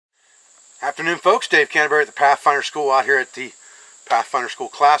Afternoon, folks. Dave Canterbury at the Pathfinder School out here at the Pathfinder School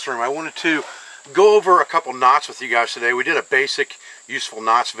classroom. I wanted to go over a couple knots with you guys today. We did a basic useful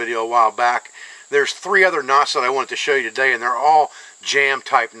knots video a while back. There's 3 other knots that I wanted to show you today, and they're all jam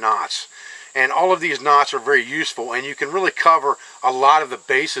type knots. And all of these knots are very useful, and you can really cover a lot of the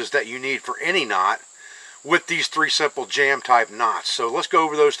bases that you need for any knot with these 3 simple jam type knots. So let's go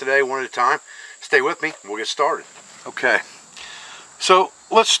over those today one at a time. Stay with me, we'll get started. Okay, so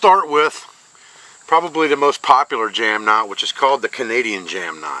let's start with probably the most popular jam knot, which is called the Canadian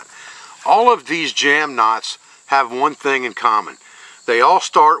jam knot. All of these jam knots have one thing in common. They all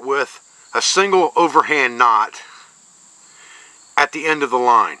start with a single overhand knot at the end of the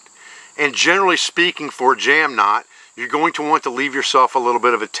line. And generally speaking, for a jam knot, you're going to want to leave yourself a little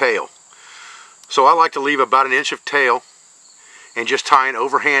bit of a tail. So I like to leave about 1 inch of tail and just tie an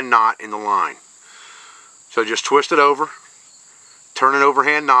overhand knot in the line. So just twist it over, turn an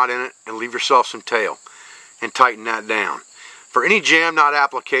overhand knot in it, and leave yourself some tail and tighten that down. For any jam knot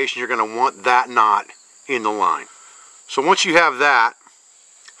application, you're going to want that knot in the line. So once you have that,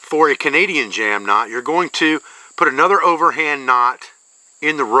 for a Canadian jam knot, you're going to put another overhand knot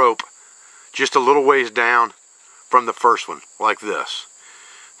in the rope just a little ways down from the first one, like this.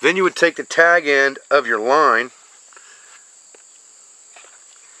 Then you would take the tag end of your line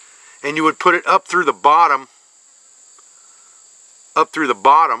and you would put it up through the bottom of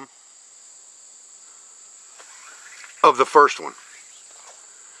the first one.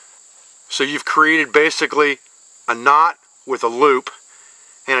 So you've created basically a knot with a loop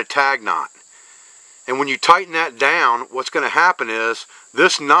and a tag knot. And when you tighten that down, what's going to happen is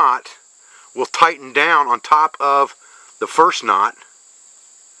this knot will tighten down on top of the first knot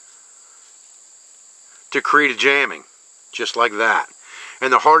to create a jamming, just like that.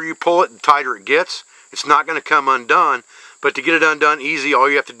 And the harder you pull it, the tighter it gets. It's not going to come undone, but to get it undone easy, all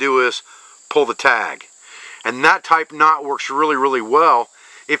you have to do is pull the tag. And that type knot works really, really well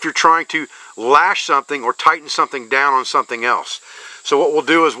if you're trying to lash something or tighten something down on something else. So what we'll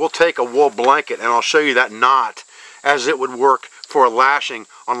do is we'll take a wool blanket and I'll show you that knot as it would work for a lashing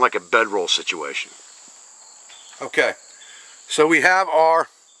on like a bedroll situation. Okay, so we have our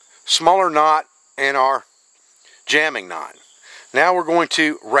smaller knot and our jamming knot. Now we're going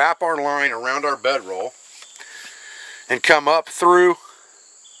to wrap our line around our bedroll and come up through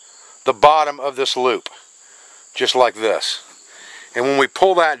the bottom of this loop, just like this. And when we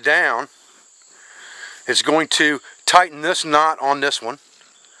pull that down, it's going to tighten this knot on this one,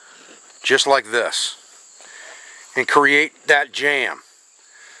 just like this, and create that jam.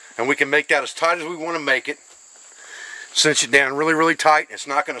 And we can make that as tight as we want to make it. Cinch it down really, really tight. It's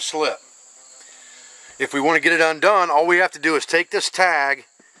not going to slip. If we want to get it undone, all we have to do is take this tag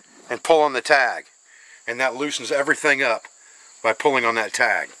and pull on the tag. And that loosens everything up by pulling on that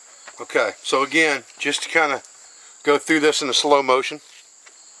tag. Okay, so again, just to kind of go through this in a slow motion,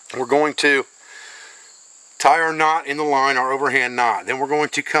 we're going to tie our knot in the line, our overhand knot. Then we're going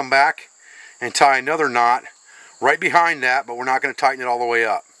to come back and tie another knot right behind that, but we're not going to tighten it all the way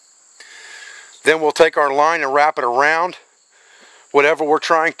up. Then we'll take our line and wrap it around whatever we're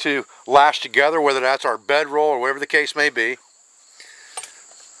trying to lash together, whether that's our bedroll or whatever the case may be.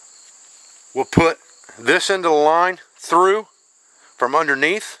 We'll put this into the line through from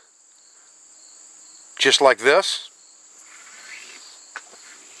underneath, just like this.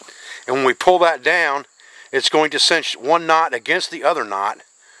 And when we pull that down, it's going to cinch one knot against the other knot,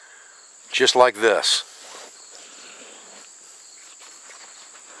 just like this.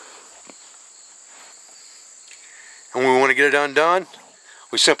 And when we want to get it undone,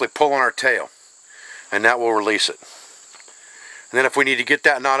 we simply pull on our tail, and that will release it. And then if we need to get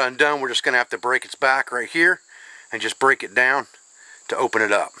that knot undone, we're just going to have to break its back right here and just break it down to open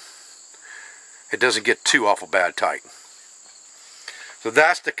it up. It doesn't get too awful bad tight. So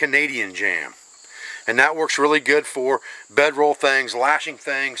that's the Canadian jam. And that works really good for bedroll things, lashing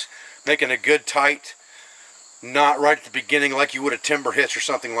things, making a good tight knot right at the beginning like you would a timber hitch or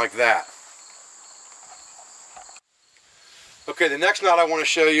something like that. Okay, the next knot I want to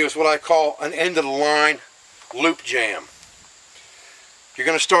show you is what I call an end of the line loop jam. You're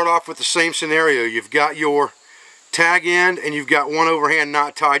going to start off with the same scenario. You've got your tag end and you've got one overhand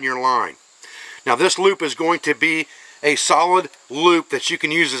knot tied in your line. Now this loop is going to be a solid loop that you can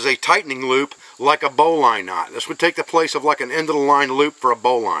use as a tightening loop like a bowline knot. This would take the place of like an end of the line loop for a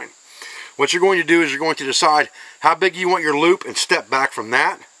bowline. What you're going to do is you're going to decide how big you want your loop and step back from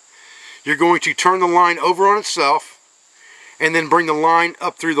that. You're going to turn the line over on itself and then bring the line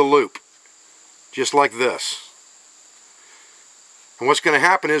up through the loop, just like this. And what's going to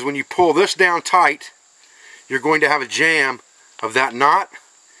happen is when you pull this down tight, you're going to have a jam of that knot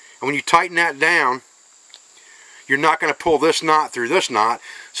And when you tighten that down, you're not going to pull this knot through this knot.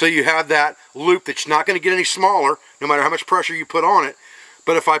 So you have that loop that's not going to get any smaller, no matter how much pressure you put on it.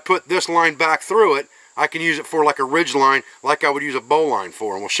 But if I put this line back through it, I can use it for like a ridge line, like I would use a bow line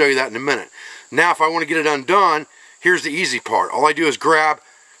for, and we'll show you that in a minute. Now if I want to get it undone, here's the easy part. All I do is grab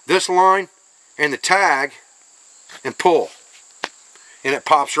this line and the tag and pull, and it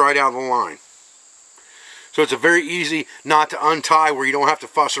pops right out of the line. So it's a very easy knot to untie, where you don't have to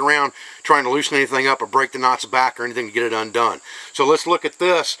fuss around trying to loosen anything up or break the knots back or anything to get it undone. So let's look at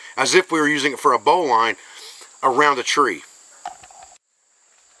this as if we were using it for a bow line around a tree.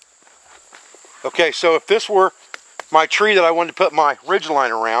 Okay, so if this were my tree that I wanted to put my ridge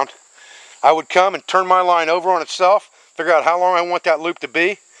line around, I would come and turn my line over on itself, figure out how long I want that loop to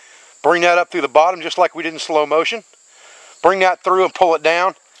be, bring that up through the bottom just like we did in slow motion, bring that through and pull it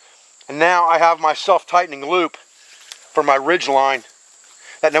down, and now I have my self-tightening loop for my ridge line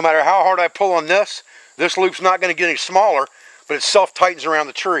that no matter how hard I pull on this loop's not going to get any smaller, but it self-tightens around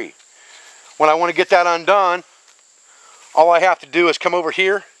the tree. When I want to get that undone, all I have to do is come over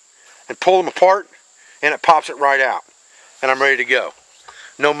here and pull them apart, and it pops it right out, and I'm ready to go.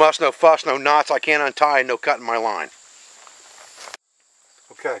 No muss, no fuss, no knots I can't untie, and no cutting my line.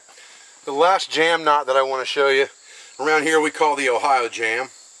 Okay, the last jam knot that I want to show you, around here we call the Ohio jam.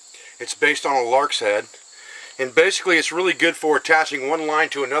 It's based on a lark's head, and basically it's really good for attaching one line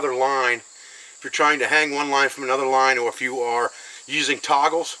to another line. If you're trying to hang one line from another line, or if you are using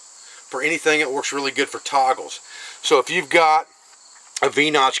toggles for anything, it works really good for toggles. So if you've got a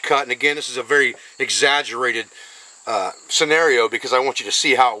V-notch cut, and again this is a very exaggerated scenario because I want you to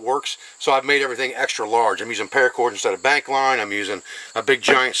see how it works, so I've made everything extra large. I'm using paracord instead of bank line, I'm using a big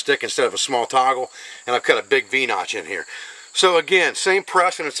giant stick instead of a small toggle, and I've cut a big V-notch in here. So again, same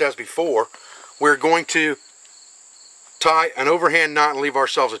precedence as before, we're going to tie an overhand knot and leave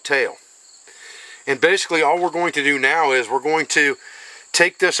ourselves a tail. And basically all we're going to do now is we're going to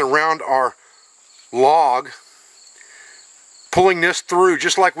take this around our log, pulling this through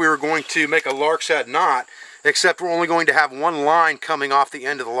just like we were going to make a lark's head knot, except we're only going to have one line coming off the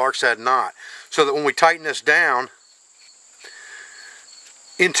end of the lark's head knot, so that when we tighten this down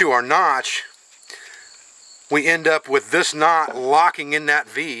into our notch, we end up with this knot locking in that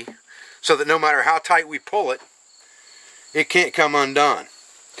V, so that no matter how tight we pull it, it can't come undone.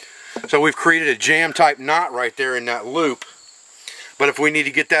 So we've created a jam type knot right there in that loop. But if we need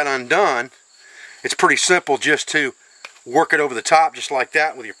to get that undone, it's pretty simple just to work it over the top just like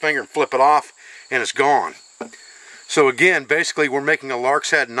that with your finger and flip it off, and it's gone. So again, basically we're making a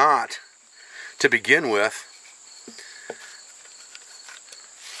lark's head knot to begin with,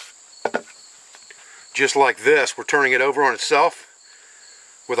 just like this. We're turning it over on itself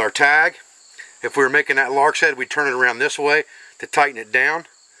with our tag. If we were making that lark's head, we'd turn it around this way to tighten it down.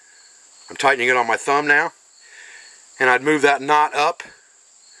 I'm tightening it on my thumb now, and I'd move that knot up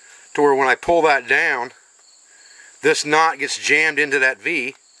to where when I pull that down, this knot gets jammed into that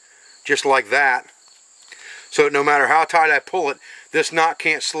V, just like that. So no matter how tight I pull it, this knot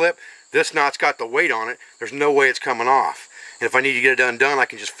can't slip. This knot's got the weight on it. There's no way it's coming off. And if I need to get it undone, I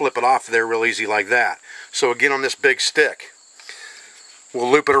can just flip it off there real easy like that. So again, on this big stick,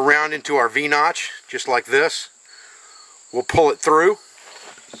 we'll loop it around into our V-notch, just like this. We'll pull it through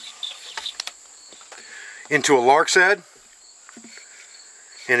into a lark's head.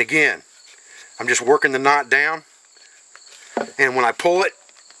 And again, I'm just working the knot down. And when I pull it,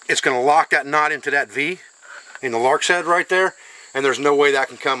 it's going to lock that knot into that V in the lark's head right there, and there's no way that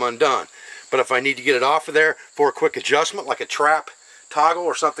can come undone. But if I need to get it off of there for a quick adjustment, like a trap toggle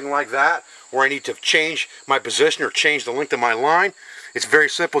or something like that, or I need to change my position or change the length of my line, it's very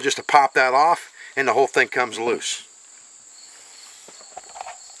simple just to pop that off and the whole thing comes loose.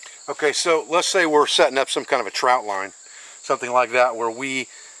 Okay, so let's say we're setting up some kind of a trout line, something like that, where we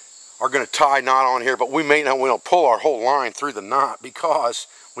are going to tie a knot on here, but we don't pull our whole line through the knot because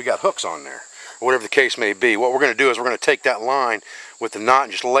we got hooks on there, or whatever the case may be. What we're going to do is we're going to take that line with the knot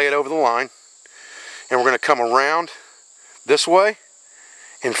and just lay it over the line, and we're going to come around this way,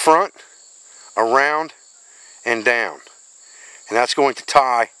 in front, around, and down. And that's going to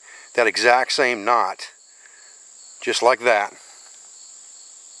tie that exact same knot, just like that,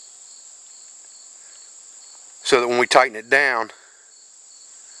 so that when we tighten it down,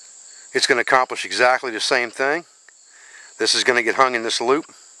 it's going to accomplish exactly the same thing. This is going to get hung in this loop,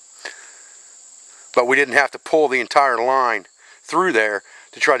 but we didn't have to pull the entire line through there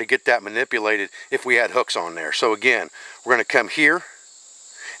to try to get that manipulated if we had hooks on there. So again, we're going to come here,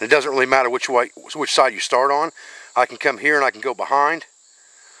 and it doesn't really matter which side you start on. I can come here and I can go behind,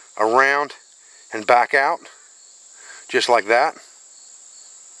 around, and back out, just like that.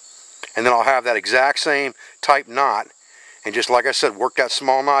 And then I'll have that exact same type knot, and just like I said, work that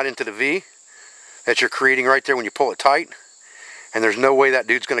small knot into the V that you're creating right there when you pull it tight, and there's no way that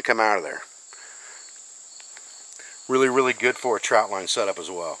dude's going to come out of there. Really, really good for a trout line setup as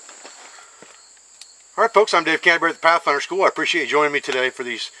well. Alright folks, I'm Dave Canterbury at the Pathfinder School. I appreciate you joining me today for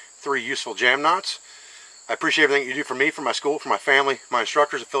these 3 useful jam knots. I appreciate everything you do for me, for my school, for my family, my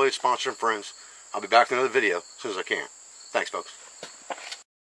instructors, affiliates, sponsors, and friends. I'll be back with another video as soon as I can. Thanks folks.